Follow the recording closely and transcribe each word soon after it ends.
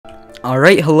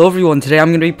Alright, hello everyone. Today I'm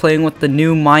going to be playing with the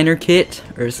new miner kit,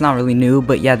 or it's not really new,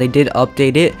 but yeah, they did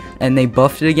update it, and they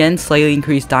buffed it again, slightly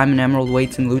increased diamond, emerald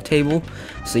weights, and loot table.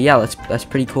 So yeah, that's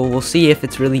pretty cool. We'll see if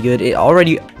it's really good. It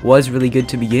already was really good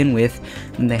to begin with,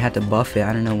 and they had to buff it.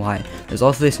 I don't know why. There's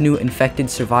also this new infected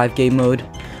survive game mode.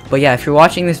 But yeah, if you're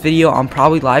watching this video, I'm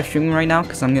probably live streaming right now,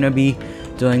 because I'm going to be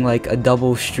doing like a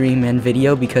double stream and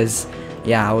video, because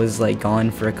yeah, I was like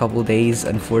gone for a couple days.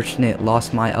 Unfortunate,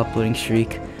 lost my uploading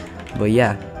streak. But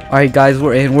yeah, alright guys,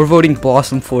 we're voting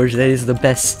Blossom Forge. That is the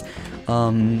best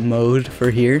mode for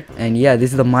here. And yeah,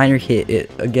 this is the miner kit. It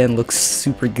again looks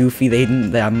super goofy. They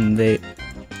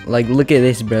like, look at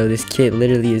this, bro. This kit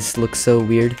literally looks so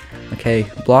weird. Okay,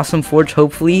 Blossom Forge,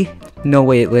 hopefully. No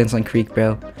way it lands on Creek,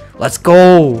 bro. Let's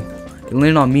go. It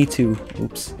landed on me too.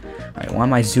 Oops. Alright, why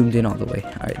am I zoomed in all the way?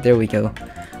 Alright, there we go.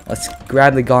 Let's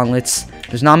grab the gauntlets.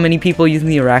 There's not many people using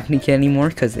the arachne kit anymore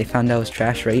because they found out it was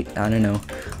trash, right? I don't know.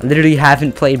 I literally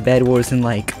haven't played Bed Wars in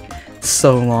like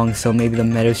so long, so maybe the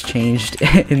meta's changed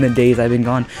in the days I've been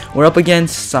gone. We're up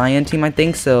against Cyan team, I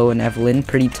think, so an Evelyn.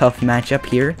 Pretty tough matchup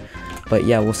here. But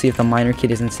yeah, we'll see if the miner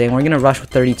kit is insane. We're gonna rush with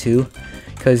 32.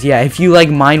 Because yeah, if you like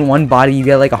mine one body, you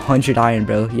get like 100 iron,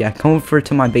 bro. Yeah, come over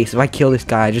to my base. If I kill this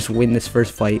guy, I just win this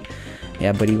first fight.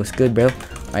 Yeah, buddy, what's good, bro?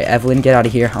 Alright, Evelyn, get out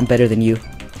of here. I'm better than you.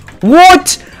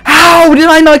 What? How did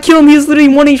I not kill him? He's literally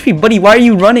 1 HP. Buddy, why are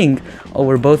you running? Oh,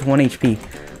 we're both 1 HP.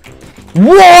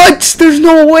 What? There's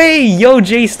no way. Yo,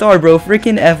 J-Star, bro.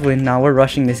 Freaking Evelyn. Now we're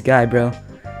rushing this guy, bro.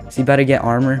 Is he about to get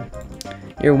armor?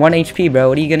 You're 1 HP, bro.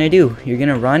 What are you gonna do? You're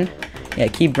gonna run? Yeah,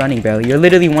 keep running, bro. You're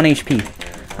literally 1 HP.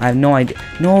 I have no idea.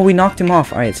 No, we knocked him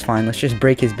off. Alright, it's fine. Let's just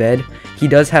break his bed. He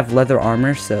does have leather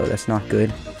armor, so that's not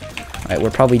good. Alright,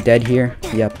 we're probably dead here.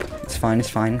 Yep. It's fine. It's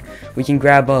fine. We can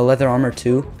grab leather armor,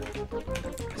 too.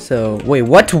 So, wait,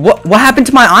 what happened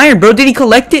to my iron, bro? Did he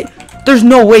collect it? There's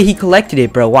no way he collected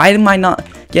it, bro. Why am I not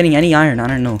getting any iron? I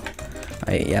don't know.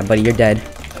 Alright, yeah, buddy, you're dead.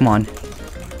 Come on.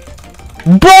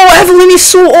 Bro, Evelyn is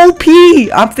so OP!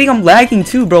 I think I'm lagging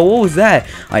too, bro. What was that?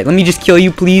 Alright, let me just kill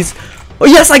you, please. Oh,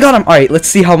 yes, I got him. Alright, let's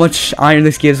see how much iron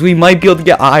this gives. We might be able to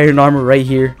get iron armor right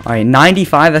here. Alright,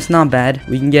 95. That's not bad.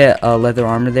 We can get leather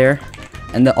armor there.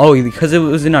 And oh, because it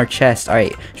was in our chest.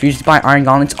 Alright, should we just buy iron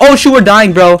gauntlets? Oh, shoot, we're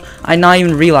dying, bro. I not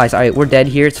even realized. Alright, we're dead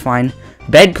here. It's fine.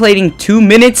 Bed plating 2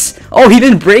 minutes. Oh, he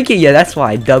didn't break it yet. That's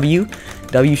why. W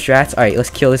strats. Alright, let's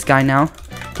kill this guy now.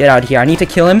 Get out of here. I need to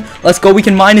kill him. Let's go. We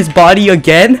can mine his body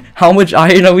again. How much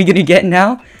iron are we going to get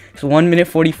now? It's 1 minute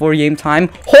 44 game time.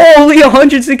 Holy,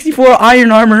 164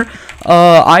 iron armor.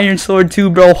 Iron sword too,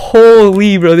 bro.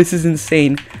 Holy, bro. This is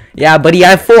insane. Yeah, buddy,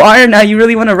 I have full iron now. You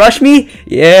really want to rush me?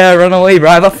 Yeah, run away, bro.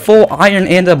 I have a full iron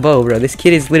and a bow, bro. This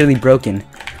kid is literally broken.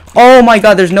 Oh my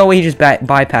god, there's no way he just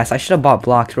bypassed. I should have bought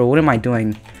blocks, bro. What am I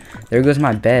doing? There goes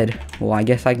my bed. Well, I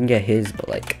guess I can get his, but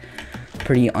like,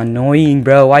 pretty annoying,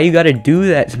 bro. Why you gotta do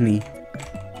that to me?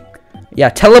 Yeah,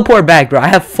 teleport back, bro. I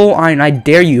have full iron. I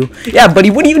dare you. Yeah, buddy,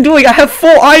 what are you doing? I have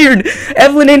full iron.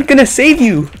 Evelyn ain't gonna save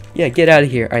you. Yeah, get out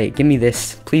of here. Alright, give me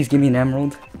this. Please give me an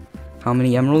emerald. How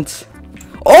many emeralds?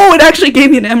 Oh, it actually gave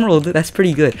me an emerald. That's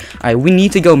pretty good. Alright, we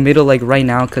need to go middle like right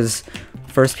now, because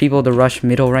first people to rush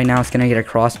middle right now is going to get a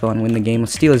crossbow and win the game.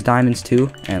 Let's steal his diamonds too.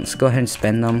 And let's go ahead and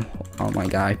spend them. Oh my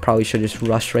god, I probably should just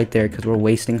rush right there because we're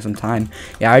wasting some time.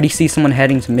 Yeah, I already see someone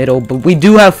heading to middle, but we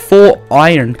do have full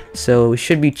iron. So we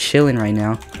should be chilling right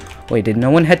now. Wait, did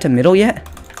no one head to middle yet?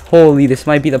 Holy, this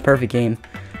might be the perfect game.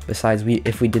 Besides,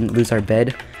 if we didn't lose our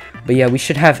bed. But yeah, we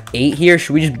should have 8 here.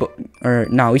 Should we just... Or,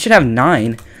 no, we should have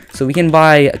 9. So we can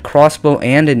buy a crossbow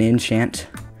and an enchant.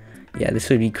 Yeah, this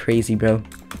would be crazy, bro.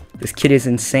 This kit is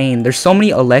insane. There's so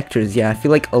many Electras. Yeah, I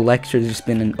feel like Electra's just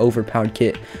been an overpowered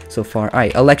kit so far.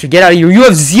 Alright, Electra, get out of here. You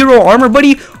have 0 armor,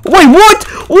 buddy. Wait, what?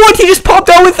 What? He just popped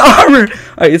out with armor.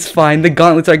 Alright, it's fine. The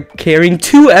gauntlets are carrying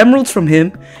 2 emeralds from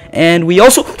him. And we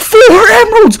also... 4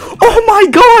 emeralds! Oh my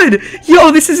god!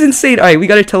 Yo, this is insane. Alright, we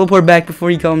gotta teleport back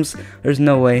before he comes. There's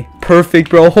no way.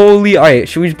 Perfect, bro. Holy. Alright,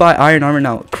 should we just buy iron armor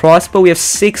now? Crossbow, we have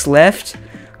 6 left.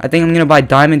 I think I'm gonna buy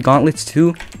diamond gauntlets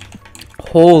too.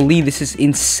 Holy, this is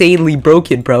insanely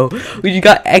broken, bro. We just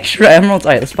got extra emeralds.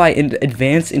 Alright, let's buy an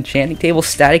advanced enchanting table.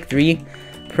 Static 3.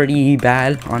 Pretty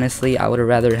bad, honestly. I would have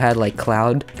rather had like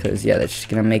cloud, because yeah, that's just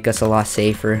gonna make us a lot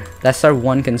safer. That's our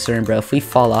one concern, bro. If we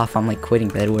fall off, I'm like quitting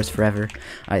Bed Wars forever.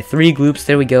 Alright, 3 gloops,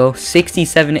 there we go.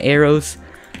 67 arrows,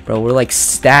 bro. We're like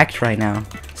stacked right now.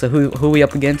 So who are we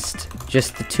up against?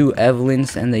 Just the 2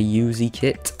 Evelyns and the Uzi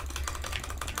kit.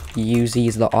 Uzi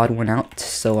is the odd one out,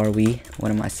 so are we. What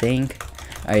am I saying?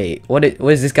 Alright, what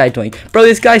is this guy doing? Bro,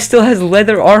 this guy still has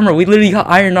leather armor. We literally got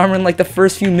iron armor in like the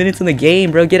first few minutes in the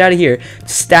game, bro. Get out of here.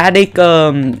 Static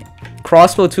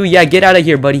crossbow too. Yeah, get out of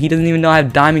here, buddy. He doesn't even know I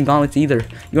have diamond gauntlets either.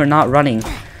 You are not running.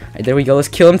 Alright, there we go. Let's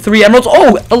kill him. 3 emeralds.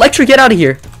 Oh, electric, get out of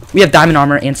here. We have diamond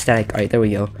armor and static. Alright, there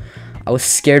we go. I was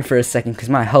scared for a second because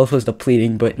my health was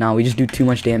depleting, but now we just do too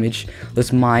much damage.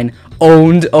 Let's mine.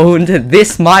 Owned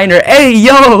this miner. Hey,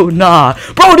 yo, nah.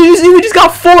 Bro, did you see we just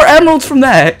got 4 emeralds from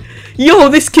that? Yo,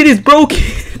 this kid is broken.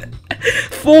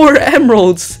 4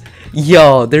 emeralds.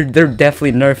 Yo, they're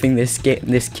definitely nerfing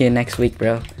this kid next week,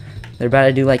 bro. They're about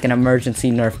to do like an emergency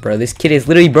nerf, bro. This kid is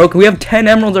literally broken. We have 10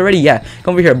 emeralds already. Yeah,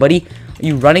 come over here, buddy. Are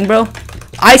you running, bro?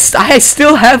 I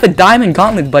still have a diamond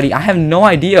gauntlet, buddy. I have no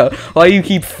idea why you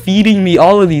keep feeding me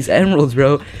all of these emeralds,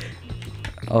 bro.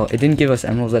 Oh, it didn't give us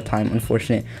emeralds that time,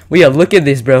 unfortunate. Well, yeah, look at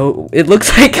this, bro. It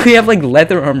looks like we have like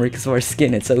leather armor because of our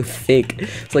skin. It's so thick.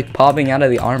 It's like popping out of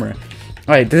the armor.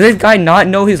 Alright, does this guy not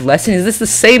know his lesson? Is this the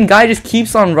same guy just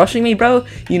keeps on rushing me, bro?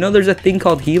 You know there's a thing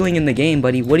called healing in the game,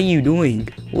 buddy. What are you doing?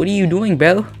 What are you doing,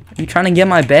 bro? You trying to get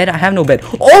my bed? I have no bed.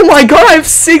 Oh my god, I have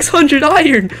 600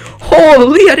 iron.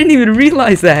 Holy, I didn't even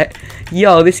realize that.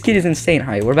 Yo, this kid is insane.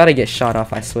 Alright, we're about to get shot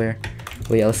off, I swear.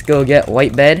 Well, yeah, let's go get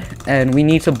white bed. And we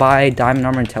need to buy diamond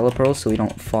armor and telepearls so we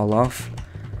don't fall off.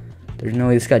 There's no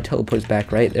way this guy teleports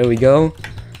back, right? There we go.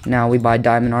 Now we buy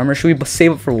diamond armor. Should we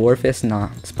save it for Warfist?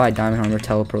 Nah, let's buy diamond armor,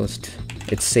 telepearls.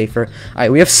 It's safer.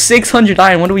 Alright, we have 600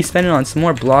 iron. What are we spending on? Some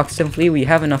more blocks, definitely. We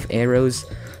have enough arrows.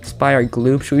 Let's buy our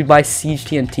gloop. Should we buy siege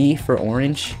TNT for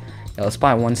orange? Yeah, let's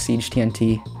buy 1 siege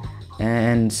TNT.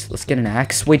 And let's get an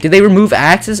axe. Wait, did they remove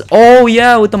axes? Oh,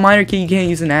 yeah, with the miner key, you can't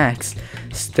use an axe.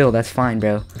 Still, that's fine,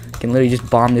 bro. You can literally just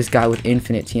bomb this guy with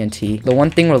infinite TNT. The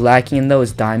one thing we're lacking in, though,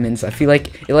 is diamonds. I feel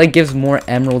like it, like, gives more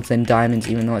emeralds than diamonds,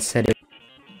 even though it said it.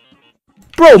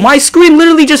 Bro, my screen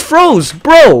literally just froze.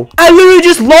 Bro, I literally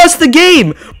just lost the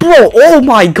game. Bro, oh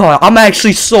my god. I'm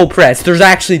actually so pressed. There's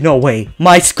actually no way.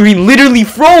 My screen literally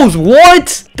froze.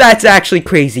 What? That's actually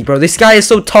crazy, bro. This guy is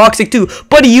so toxic too.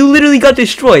 Buddy, you literally got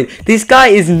destroyed. This guy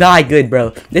is not good,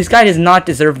 bro. This guy does not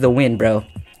deserve the win, bro.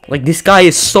 Like, this guy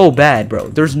is so bad, bro.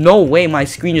 There's no way my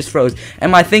screen just froze.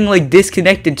 And my thing, like,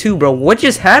 disconnected too, bro. What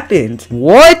just happened?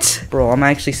 What? Bro, I'm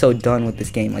actually so done with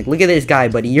this game. Like, look at this guy,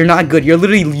 buddy. You're not good. You're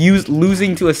literally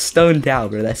losing to a stone tower,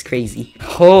 bro. That's crazy.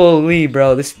 Holy,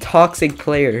 bro. This toxic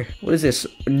player. What is this?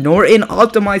 Norton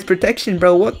optimized protection,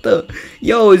 bro. What the?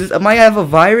 Yo, am I have a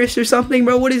virus or something,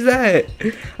 bro? What is that?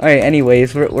 Alright,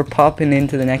 anyways, we're popping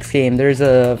into the next game. There's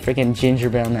a freaking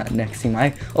gingerbread on that next team.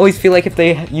 I always feel like if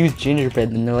they use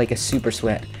gingerbread, then they're like a super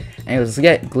sweat. Anyways, let's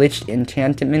get glitched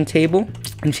enchantment table.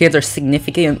 Enchants are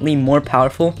significantly more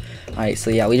powerful. Alright, so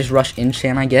yeah, we just rush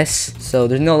enchant, I guess. So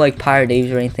there's no like pirate age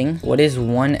or anything. What is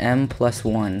 1M plus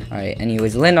 1? Alright,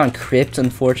 anyways, land on crypt.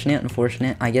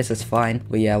 Unfortunate. I guess it's fine.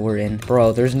 But yeah, we're in.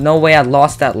 Bro, there's no way I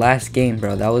lost that last game,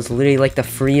 bro. That was literally like the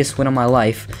freest win of my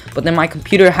life. But then my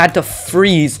computer had to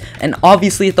freeze. And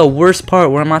obviously at the worst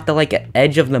part where I'm at the like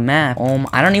edge of the map.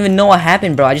 I don't even know what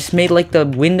happened, bro. I just made like the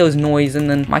Windows noise and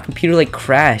then my computer like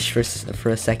crashed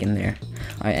for a second there.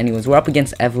 Alright, anyways, we're up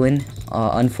against Evelyn.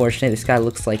 Unfortunate. This guy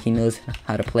looks like he knows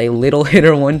how to play. Little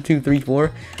hitter 1, 2, 3,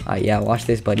 4. Yeah, watch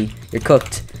this, buddy. You're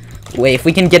cooked. Wait, if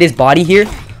we can get his body here.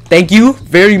 Thank you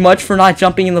very much for not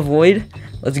jumping in the void.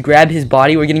 Let's grab his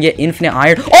body. We're gonna get infinite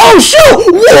iron. Oh,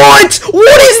 shoot! What?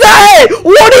 What is that?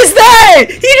 What is that?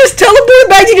 He just teleported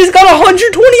back. He just got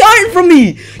 120 iron from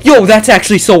me. Yo, that's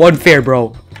actually so unfair,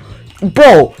 bro.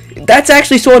 Bro, that's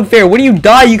actually so unfair. When you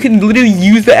die, you can literally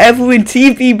use the Evelyn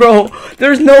TP, bro.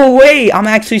 There's no way. I'm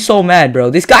actually so mad, bro.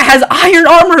 This guy has iron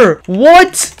armor.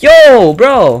 What? Yo,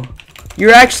 bro.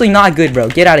 You're actually not good, bro.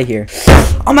 Get out of here.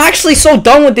 I'm actually so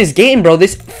done with this game, bro.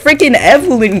 This freaking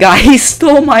Evelyn guy, he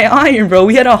stole my iron, bro.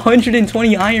 We had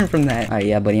 120 iron from that. Alright,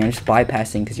 yeah, buddy. I'm just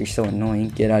bypassing because you're so annoying.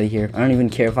 Get out of here. I don't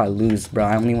even care if I lose, bro.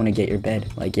 I only want to get your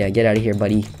bed. Like, yeah, get out of here,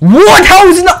 buddy. What? How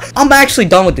is it not? I'm actually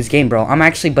done with this game, bro. I'm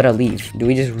actually but to leave. Do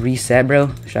we just reset,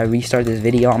 bro? Should I restart this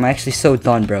video? I'm actually so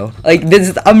done, bro. Like,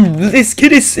 this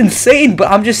kid is insane, but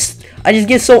I just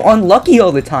get so unlucky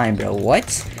all the time, bro.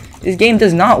 What? This game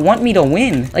does not want me to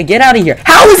win. Like, get out of here.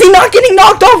 How is he not getting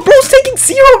knocked off? Bro's taking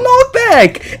 0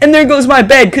 knockback. And there goes my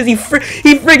bed because he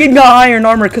friggin' got iron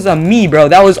armor because of me, bro.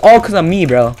 That was all because of me,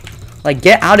 bro. Like,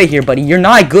 get out of here, buddy. You're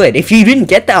not good. If you didn't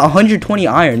get that 120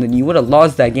 iron, then you would have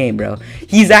lost that game, bro.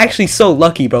 He's actually so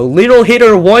lucky, bro. Little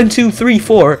hitter 1, 2, 3,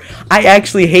 4. I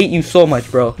actually hate you so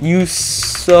much, bro. You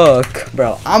suck,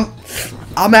 bro.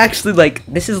 I'm actually like,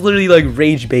 this is literally like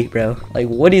rage bait, bro. Like,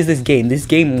 what is this game? This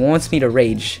game wants me to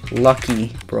rage.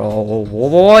 Lucky, bro.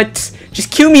 What?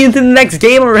 Just cue me into the next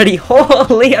game already.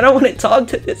 Holy, I don't want to talk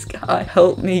to this guy.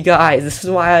 Help me, guys. This is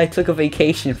why I took a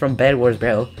vacation from bedwars,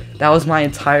 bro. That was my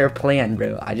entire plan,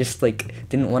 bro. I just like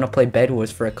didn't want to play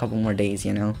bedwars for a couple more days,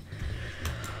 you know.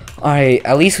 Alright,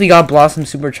 at least we got Blossom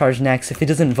Supercharged next. If it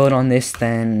doesn't vote on this,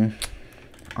 then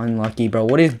unlucky, bro.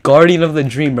 What is Guardian of the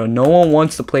Dream, bro? No one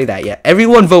wants to play that yet.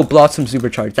 Everyone vote Blossom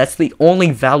Supercharged. That's the only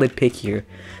valid pick here.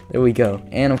 There we go.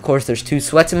 And of course, there's 2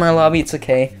 sweats in my lobby. It's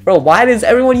okay. Bro, why does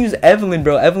everyone use Evelyn,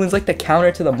 bro? Evelyn's like the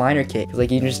counter to the miner kit. It's like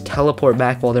you can just teleport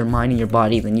back while they're mining your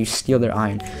body, then you steal their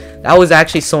iron. That was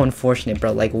actually so unfortunate,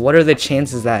 bro. Like, what are the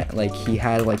chances that, like, he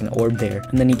had, like, an orb there?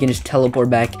 And then he can just teleport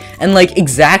back. And, like,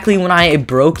 exactly when I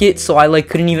broke it, so I, like,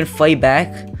 couldn't even fight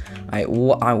back. I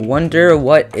wonder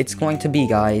what it's going to be,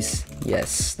 guys.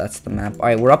 Yes, that's the map.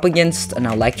 Alright, we're up against an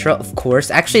Electra, of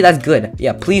course. Actually, that's good.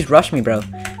 Yeah, please rush me, bro.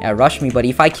 Yeah, rush me,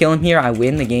 buddy. If I kill him here, I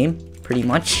win the game. Pretty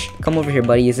much. Come over here,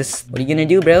 buddy. What are you gonna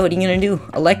do, bro? What are you gonna do?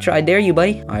 Electra, I dare you,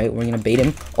 buddy. Alright, we're gonna bait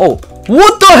him. Oh,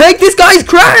 what the heck? This guy's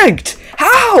cracked!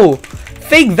 How?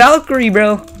 Fake Valkyrie,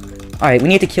 bro. Alright, we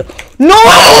need to kill.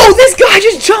 No! This guy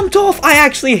just jumped off! I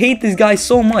actually hate this guy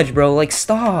so much, bro. Like,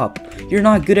 stop. You're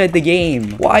not good at the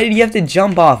game. Why did you have to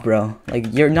jump off, bro?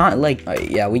 Like, you're not, like...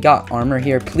 Alright, yeah, we got armor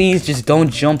here. Please, just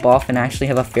don't jump off and actually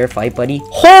have a fair fight, buddy.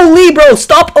 Holy, bro!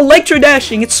 Stop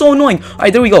electro-dashing! It's so annoying.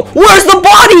 Alright, there we go. Where's the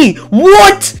body?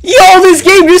 What? Yo, this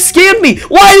game just scammed me!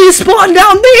 Why did it spawn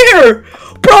down there?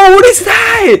 Bro, what is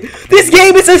that? This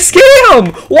game is a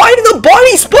scam! Why did the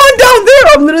body spawn down there?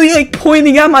 I'm literally like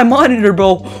pointing at my monitor,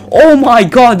 bro. Oh my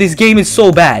god, this game is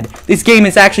so bad. This game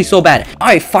is actually so bad.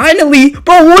 Alright, finally.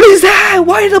 Bro, what is that?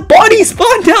 Why did the body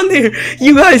spawn down there?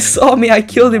 You guys saw me. I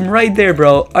killed him right there,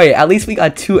 bro. Alright, at least we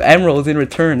got 2 emeralds in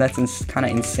return. That's kind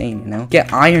of insane, you know?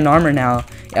 Get iron armor now.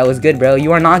 That was good, bro.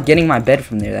 You are not getting my bed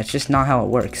from there. That's just not how it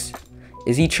works.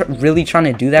 Is he really trying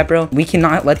to do that, bro? We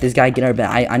cannot let this guy get our bed.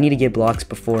 I need to get blocks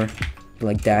before he,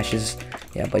 like, dashes.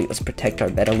 Yeah, buddy, let's protect our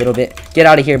bed a little bit. Get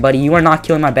out of here, buddy. You are not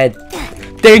killing my bed.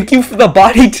 Thank you for the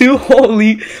body, too.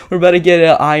 Holy. We're about to get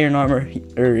an iron armor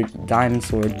or diamond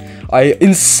sword.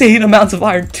 Insane amounts of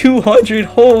iron. 200.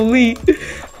 Holy.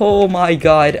 Oh, my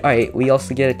God. All right, we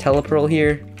also get a telepearl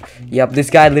here. Yep,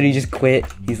 this guy literally just quit.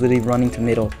 He's literally running to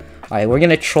middle. Alright, we're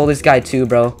gonna troll this guy too,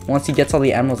 bro. Once he gets all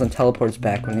the emeralds and teleports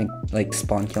back, we're gonna, like,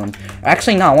 spawn kill him.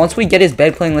 Actually, not. Once we get his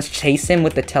bed plane, let's chase him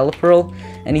with the telepearl.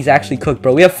 And he's actually cooked,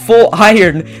 bro. We have full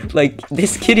iron. Like,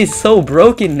 this kid is so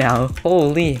broken now.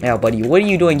 Holy. Yeah, buddy, what are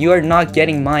you doing? You are not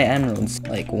getting my emeralds.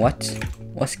 Like, what?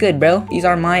 What's good, bro? These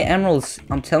are my emeralds.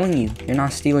 I'm telling you. You're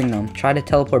not stealing them. Try to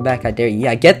teleport back. I dare you.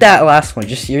 Yeah, get that last one.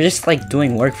 You're just, like,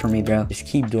 doing work for me, bro. Just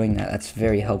keep doing that. That's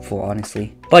very helpful,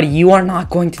 honestly. Buddy, you are not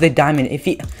going to the diamond. If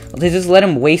he... Just let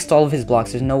him waste all of his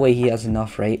blocks. There's no way he has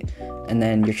enough, right? And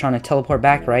then you're trying to teleport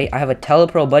back, right? I have a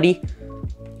telepearl, buddy.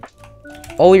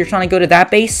 Oh, you're trying to go to that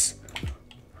base?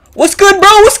 What's good, bro?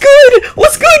 What's good?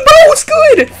 What's good, bro? What's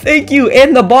good? Thank you.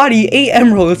 And the body. 8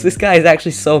 emeralds. This guy is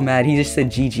actually so mad. He just said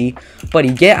GG.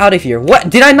 Buddy, get out of here. What?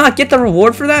 Did I not get the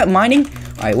reward for that? Mining?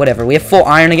 Alright, whatever. We have full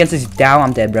iron against this Dow.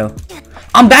 I'm dead, bro.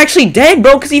 I'm actually dead,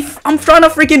 bro, because I'm trying to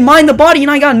freaking mine the body and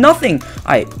I got nothing.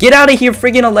 Alright, get out of here,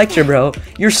 freaking Electra, bro.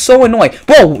 You're so annoying.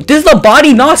 Bro, does the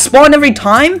body not spawn every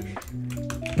time?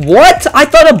 What? I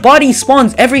thought a body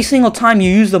spawns every single time you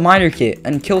use the miner kit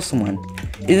and kill someone.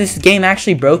 Is this game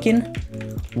actually broken?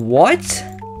 What?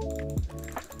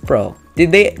 Bro,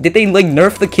 did they like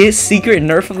nerf the kit? Secret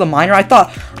nerf of the miner?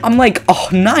 I'm like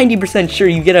 90% sure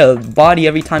you get a body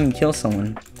every time you kill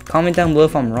someone. Comment down below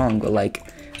if I'm wrong, but like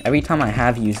every time I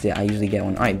have used it, I usually get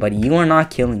one. Alright, buddy, you are not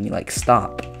killing me. Like,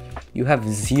 stop. You have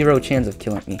 0 chance of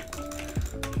killing me.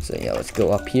 So yeah, let's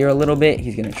go up here a little bit.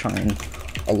 He's gonna try and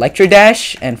Electro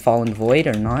Dash and Fallen Void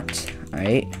or not.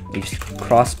 Alright, we just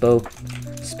crossbow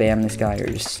spam this guy or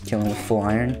just kill him with full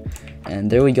iron.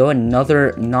 And there we go,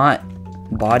 another not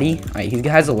body. Alright, he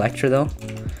has Electra though.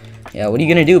 Yeah, what are you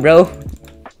gonna do, bro?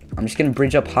 I'm just gonna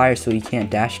bridge up higher so he can't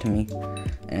dash to me.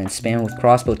 And spam with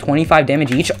crossbow. 25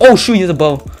 damage each. Oh, shoot, he has a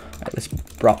bow. Alright, let's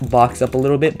box up a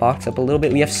little bit. Box up a little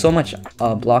bit. We have so much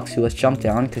blocks to let's jump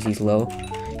down because he's low.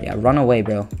 Yeah, run away,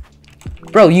 bro.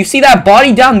 Bro, you see that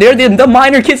body down there? The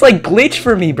miner kit's like glitch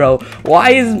for me, bro. Why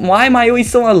am I always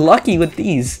so unlucky with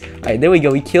these? Alright, there we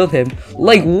go. We killed him.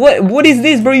 Like, what is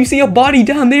this, bro? You see a body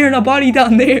down there and a body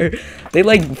down there. They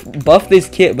like buff this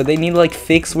kit, but they need to like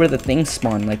fix where the things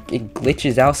spawn. Like, it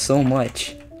glitches out so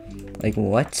much. Like,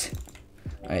 what?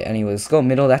 Alright, anyways, let's go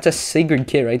middle. That's a Sigurd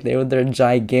kit right there with their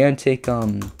gigantic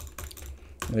what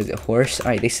is it, horse?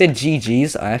 Alright, they said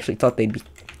GG's. I actually thought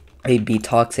they'd be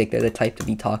toxic. They're the type to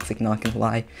be toxic, not gonna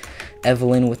lie.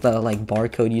 Evelyn with the like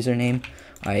barcode username.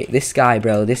 Alright, this guy,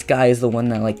 bro. This guy is the one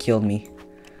that like killed me.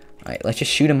 Alright, let's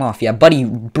just shoot him off. Yeah, buddy,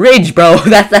 bridge, bro.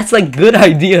 That's like good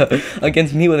idea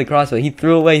against me with a crossbow. He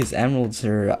threw away his emeralds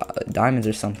or diamonds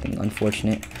or something.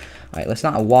 Unfortunate. Alright, let's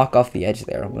not walk off the edge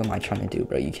there. What am I trying to do,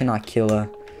 bro? You cannot kill a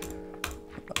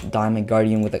diamond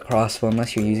guardian with a crossbow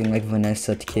unless you're using like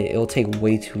Vanessa kit. It'll take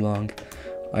way too long.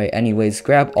 Alright, anyways,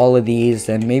 grab all of these,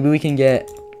 then maybe we can get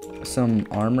some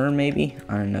armor, maybe?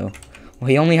 I don't know. Well,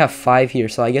 he only have 5 here,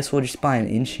 so I guess we'll just buy an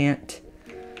enchant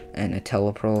and a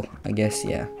telepearl, I guess.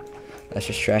 Yeah, let's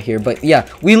just try here. But yeah,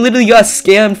 we literally got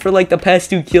scammed for like the past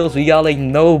 2 kills. We got like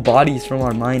no bodies from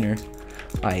our miner.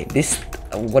 Alright, this,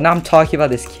 when I'm talking about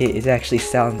this kit, it actually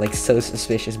sounds like so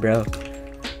suspicious, bro.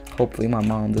 Hopefully my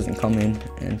mom doesn't come in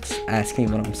and ask me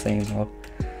what I'm saying, bro.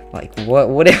 Like,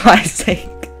 what am I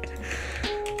saying?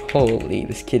 Holy,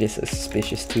 this kid is so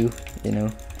suspicious too, you know.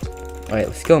 Alright,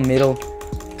 let's go middle.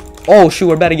 Oh shoot,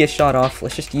 we're about to get shot off.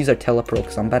 Let's just use our telepearl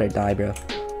because I'm about to die, bro.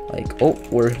 Like, oh,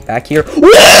 we're back here.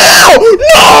 Wow!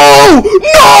 No!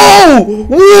 No!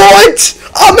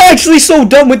 What? I'm actually so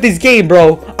done with this game,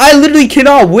 bro. I literally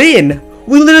cannot win.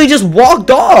 We literally just walked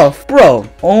off, bro.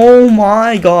 Oh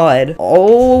my god.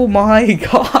 Oh my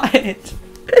god.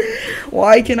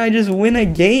 Why can't I just win a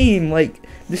game? Like,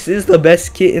 this is the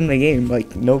best kit in the game.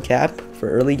 Like, no cap. For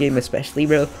early game especially,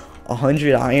 bro.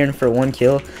 100 iron for 1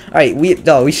 kill. Alright,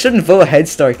 we shouldn't vote head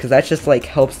start because that just like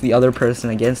helps the other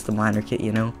person against the miner kit,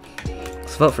 you know.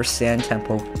 Let's vote for sand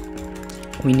temple.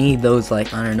 We need those,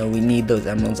 like, I don't know, we need those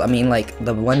emeralds. I mean, like,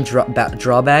 the one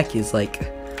drawback is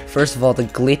like, first of all, the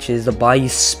glitches, the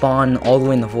bodies spawn all the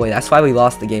way in the void. That's why we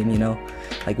lost the game, you know.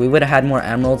 Like, we would have had more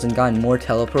emeralds and gotten more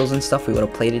telepearls and stuff. We would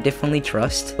have played it differently,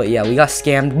 trust. But yeah, we got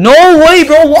scammed. No way,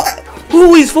 bro. What?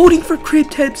 Who is voting for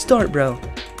crypt head start, bro?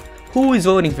 Who is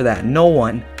voting for that? No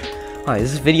one. Alright,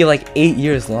 this video like 8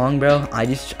 years long, bro. I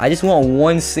just want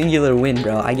one singular win,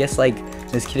 bro. I guess like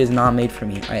this kid is not made for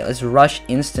me. Alright, let's rush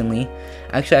instantly.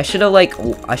 Actually, I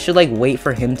should like wait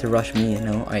for him to rush me, you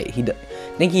know. Alright,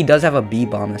 I think he does have a B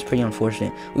bomb. That's pretty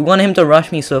unfortunate. We want him to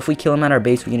rush me, so if we kill him at our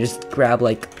base, we can just grab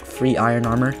like free iron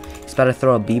armor. He's about to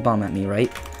throw a B bomb at me,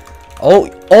 right?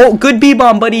 Oh, good B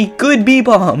bomb, buddy. Good B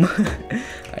bomb.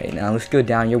 Alright, now let's go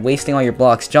down. You're wasting all your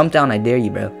blocks. Jump down, I dare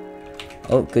you, bro.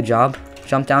 Oh, good job.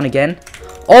 Jump down again.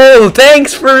 Oh,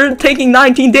 thanks for taking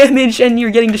 19 damage and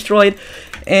you're getting destroyed.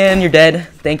 And you're dead.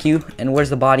 Thank you. And where's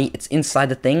the body? It's inside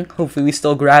the thing. Hopefully we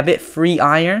still grab it. Free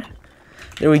iron.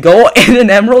 There we go. And an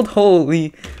emerald.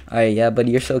 Holy. Alright, yeah,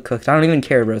 buddy, you're so cooked. I don't even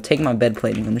care, bro. Take my bed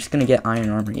plating. I'm just gonna get iron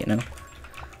armor, you know?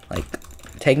 Like,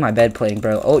 take my bed plating,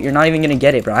 bro. Oh, you're not even gonna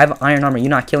get it, bro. I have iron armor. You're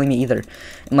not killing me either.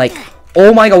 And like,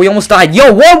 oh my god, we almost died.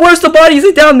 Yo, what? Where's the body? Is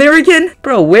it down there again?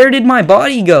 Bro, where did my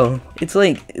body go? It's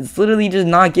like, it's literally just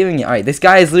not giving it. Alright, this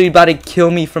guy is literally about to kill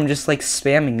me from just like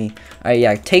spamming me. Alright,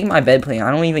 yeah, take my bed plate.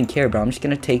 I don't even care, bro. I'm just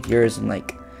gonna take yours and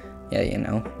like, yeah, you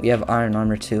know. We have iron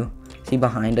armor too. Is he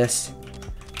behind us?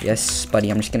 Yes, buddy,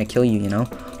 I'm just gonna kill you, you know.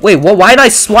 Wait, what? Why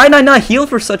did I not heal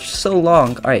for so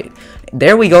long? Alright,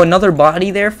 there we go. Another body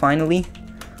there, finally.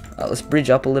 Let's bridge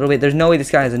up a little bit. There's no way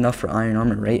this guy has enough for iron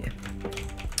armor, right?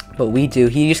 But we do.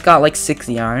 He just got like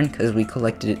 60 iron because we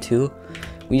collected it too.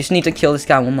 We just need to kill this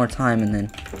guy one more time and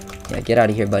then, yeah, get out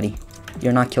of here, buddy.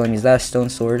 You're not killing me. Is that a stone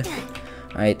sword?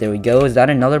 Alright, there we go. Is that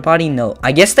another body? No.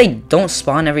 I guess they don't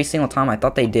spawn every single time. I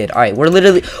thought they did. Alright, we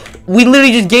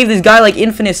literally just gave this guy like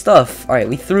infinite stuff. Alright,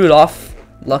 we threw it off,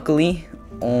 luckily.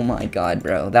 Oh my god,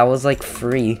 bro. That was like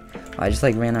free. I just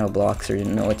like ran out of blocks or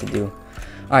didn't know what to do.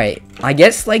 Alright, I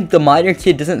guess like the miner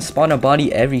kid doesn't spawn a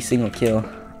body every single kill.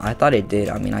 I thought it did.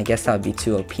 I mean, I guess that would be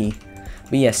too OP.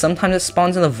 But yeah, sometimes it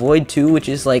spawns in the void too, which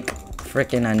is like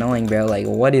freaking annoying, bro. Like,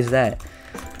 what is that?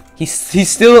 He's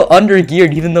still under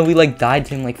geared even though we like died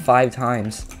to him like 5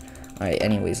 times. Alright,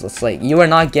 anyways, let's like, you are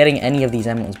not getting any of these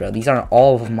emeralds, bro. These aren't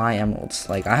all of my emeralds.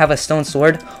 Like, I have a stone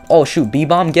sword. Oh shoot,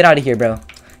 B-bomb, get out of here, bro.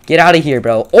 Get out of here,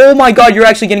 bro. Oh my god, you're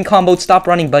actually getting comboed. Stop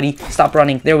running, buddy. Stop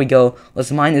running. There we go.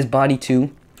 Let's mine this body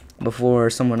too before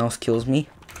someone else kills me.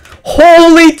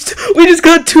 Holy, we just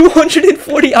got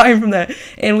 240 iron from that.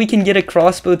 And we can get a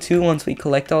crossbow too once we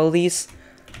collect all of these.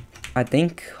 I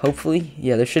think, hopefully.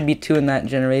 Yeah, there should be 2 in that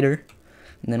generator.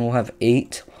 And then we'll have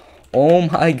 8. Oh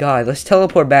my god, let's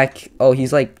teleport back. Oh,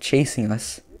 he's like chasing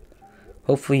us.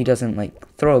 Hopefully he doesn't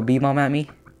like throw a B-bomb at me.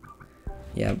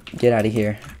 Yeah, get out of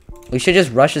here. We should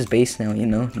just rush his base now, you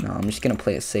know? No, I'm just gonna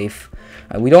play it safe.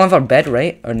 We don't have our bed,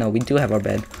 right? Or no, we do have our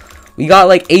bed. We got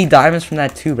like 8 diamonds from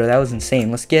that too, bro. That was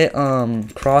insane. Let's get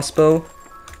crossbow,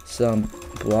 some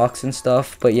blocks and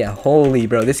stuff. But yeah, holy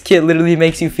bro, this kit literally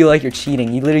makes you feel like you're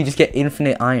cheating. You literally just get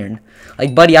infinite iron.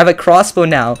 Like, buddy, I have a crossbow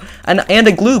now and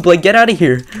a gloop. Like, get out of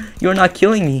here. You're not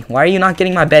killing me. Why are you not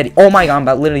getting my bed? Oh my god,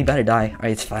 I'm literally about to die.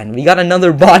 Alright, it's fine. We got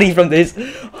another body from this.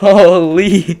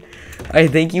 Holy.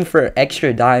 Alright, thank you for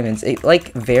extra diamonds. It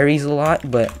like varies a lot,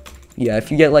 but yeah,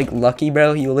 if you get like lucky,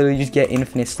 bro, you literally just get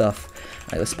infinite stuff.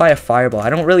 Alright, let's buy a fireball. I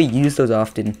don't really use those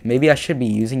often. Maybe I should be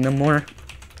using them more.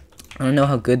 I don't know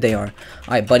how good they are.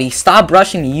 Alright, buddy, stop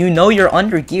rushing me. You know you're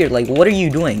under geared. Like, what are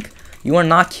you doing? You are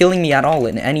not killing me at all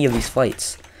in any of these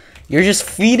fights. You're just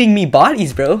feeding me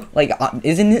bodies, bro. Like,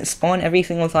 isn't it spawn every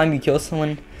single time you kill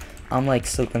someone? I'm like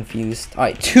so confused.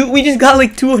 Alright, we just got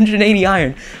like 280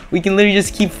 iron. We can literally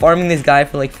just keep farming this guy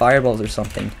for like fireballs or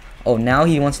something. Oh, now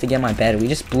he wants to get my bed. We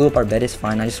just blew up our bed. It's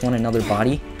fine. I just want another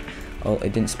body. Oh,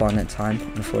 it didn't spawn that time.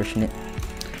 Unfortunate.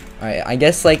 Alright, I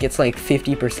guess like it's like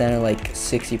 50% or like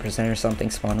 60% or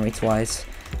something spawn rates wise.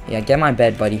 Yeah, get my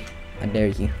bed, buddy. I dare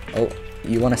you. Oh,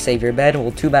 you want to save your bed?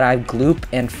 Well, too bad I have gloop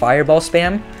and fireball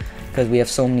spam because we have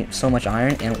so much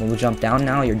iron, and we'll jump down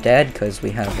now. You're dead because we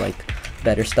have like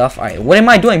better stuff. Alright, what am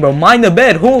I doing, bro? Mind the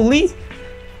bed. Holy.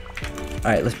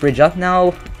 Alright, let's bridge up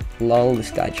now. Lol,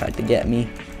 this guy tried to get me.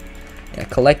 Yeah,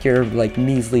 collect your like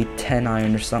measly 10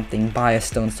 iron or something. Buy a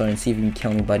stone sword and see if you can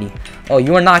kill me, buddy. Oh,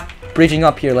 you are not bridging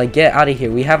up here. Like, get out of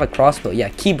here. We have a crossbow. Yeah,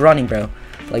 keep running, bro.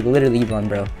 Like, literally run,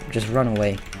 bro. Just run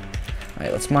away.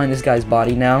 Alright, let's mine this guy's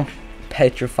body now.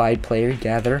 Petrified player,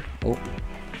 gather. Oh,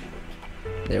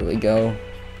 there we go.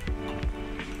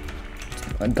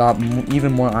 I got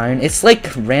even more iron. It's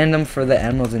like random for the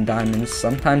emeralds and diamonds.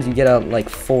 Sometimes you get a like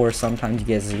 4, sometimes you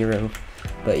get 0.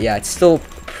 But yeah, it's still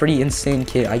pretty insane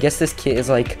kit. I guess this kit is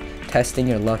like testing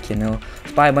your luck, you know.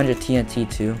 Let's buy a bunch of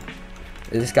TNT too.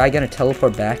 Is this guy gonna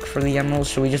teleport back for the emeralds?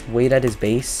 Should we just wait at his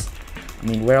base? I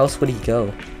mean, where else would he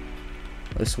go?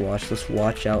 Let's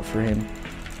watch out for him.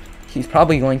 He's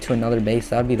probably going to another base.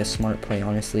 That would be the smart play,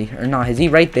 honestly. Or not, is he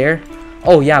right there?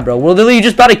 Oh yeah, bro, we're literally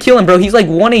just about to kill him, bro. He's like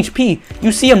 1 HP.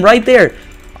 You see him right there.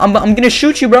 I'm gonna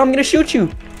shoot you, bro. I'm gonna shoot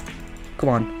you. Come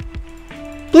on.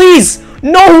 Please!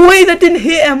 No way, that didn't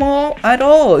hit him at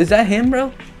all. Is that him,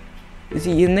 bro? Is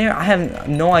he in there? I have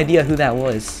no idea who that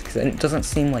was, because it doesn't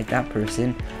seem like that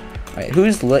person. Alright,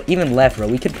 who's even left, bro?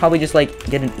 We could probably just, like,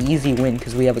 get an easy win,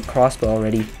 because we have a crossbow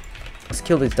already. Let's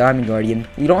kill this diamond guardian.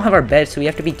 We don't have our bed, so we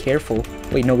have to be careful.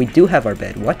 Wait, no, we do have our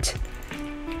bed. What?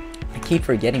 I keep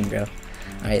forgetting, bro.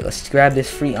 Alright, let's grab this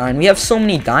free iron. We have so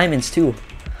many diamonds, too.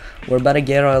 We're about to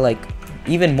get our, like,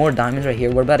 even more diamonds right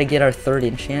here. We're about to get our 3rd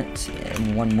enchant,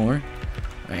 and 1 more.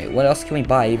 Alright, what else can we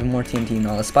buy? Even more TNT.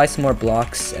 No, let's buy some more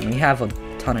blocks. And we have a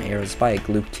ton of arrows. Let's buy a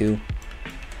gloop too.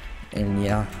 And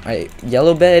yeah. Alright,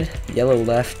 yellow bed, yellow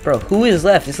left. Bro, who is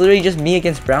left? It's literally just me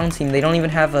against brown team. They don't even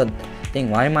have a thing.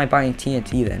 Why am I buying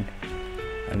TNT then?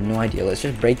 I have no idea. Let's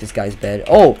just break this guy's bed.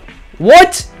 Oh!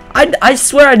 What? I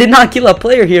swear I did not kill a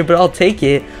player here, but I'll take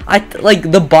it. Like,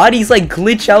 the bodies, like,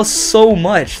 glitch out so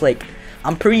much. Like,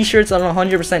 I'm pretty sure it's on a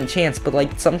 100% chance, but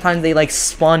like sometimes they like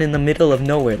spawn in the middle of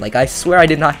nowhere. Like, I swear I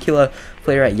did not kill a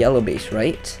player at yellow base,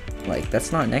 right? Like,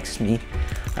 that's not next to me.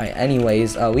 Alright,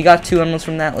 anyways, we got 2 emeralds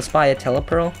from that. Let's buy a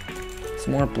telepearl,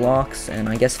 some more blocks, and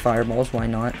I guess fireballs, why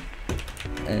not?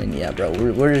 And yeah, bro,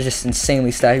 we're just insanely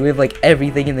stacked. We have like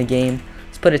everything in the game.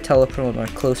 Let's put a telepearl in our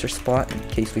closer spot in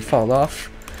case we fall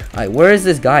off. Alright, where is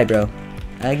this guy, bro?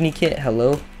 Agni Kit,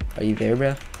 hello? Are you there,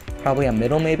 bro? Probably a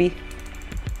middle, maybe?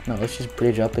 No, let's just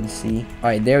bridge up and see.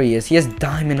 Alright, there he is. He has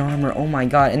diamond armor. Oh my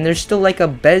god. And there's still like a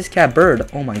Bezcat bird.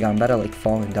 Oh my god, I'm about to like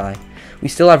fall and die. We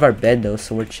still have our bed though,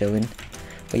 so we're chilling.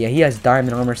 But yeah, he has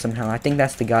diamond armor somehow. I think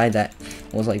that's the guy that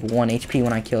was like 1 HP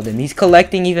when I killed him. He's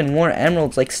collecting even more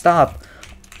emeralds. Like, stop.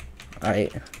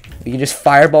 Alright. We can just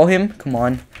fireball him. Come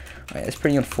on. Alright, that's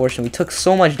pretty unfortunate. We took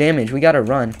so much damage. We gotta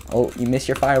run. Oh, you missed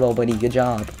your fireball, buddy. Good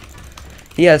job.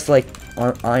 He has like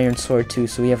our iron sword too,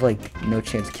 so we have like no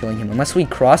chance of killing him unless we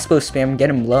crossbow spam, get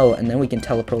him low, and then we can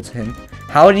teleport to him.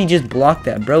 How did he just block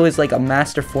that? Bro is like a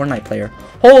master Fortnite player.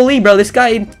 Holy, bro, this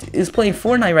guy is playing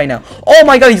Fortnite right now. Oh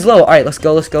my god, he's low. Alright, let's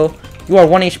go. You are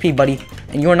 1 HP, buddy,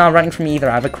 and you are not running from me either.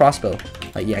 I have a crossbow.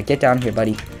 Yeah, get down here,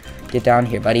 buddy. Get down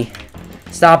here, buddy.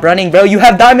 Stop running, bro. You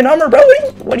have diamond armor, bro.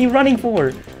 What are you running for?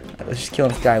 Right, let's just kill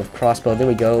this guy with crossbow. There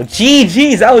we go.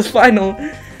 GG's, that was final.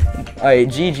 Alright,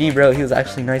 GG, bro. He was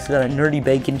actually nice. We got a nerdy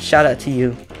bacon. Shout out to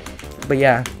you. But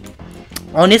yeah,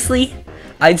 honestly,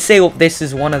 I'd say this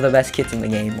is one of the best kits in the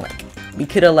game. Like, we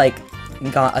could have like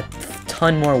got a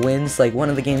ton more wins. Like,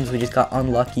 one of the games we just got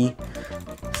unlucky.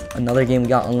 Another game we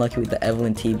got unlucky with the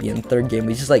Evelyn TB. And 3rd game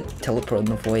we just like teleported in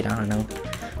the void. I don't know.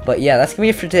 But yeah, that's gonna be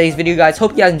it for today's video, guys.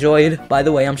 Hope you guys enjoyed. By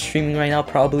the way, I'm streaming right now,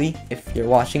 probably, if you're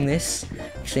watching this.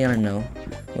 Actually, I don't know.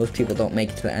 Most people don't make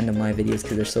it to the end of my videos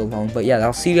because they're so long. But yeah,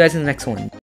 I'll see you guys in the next one.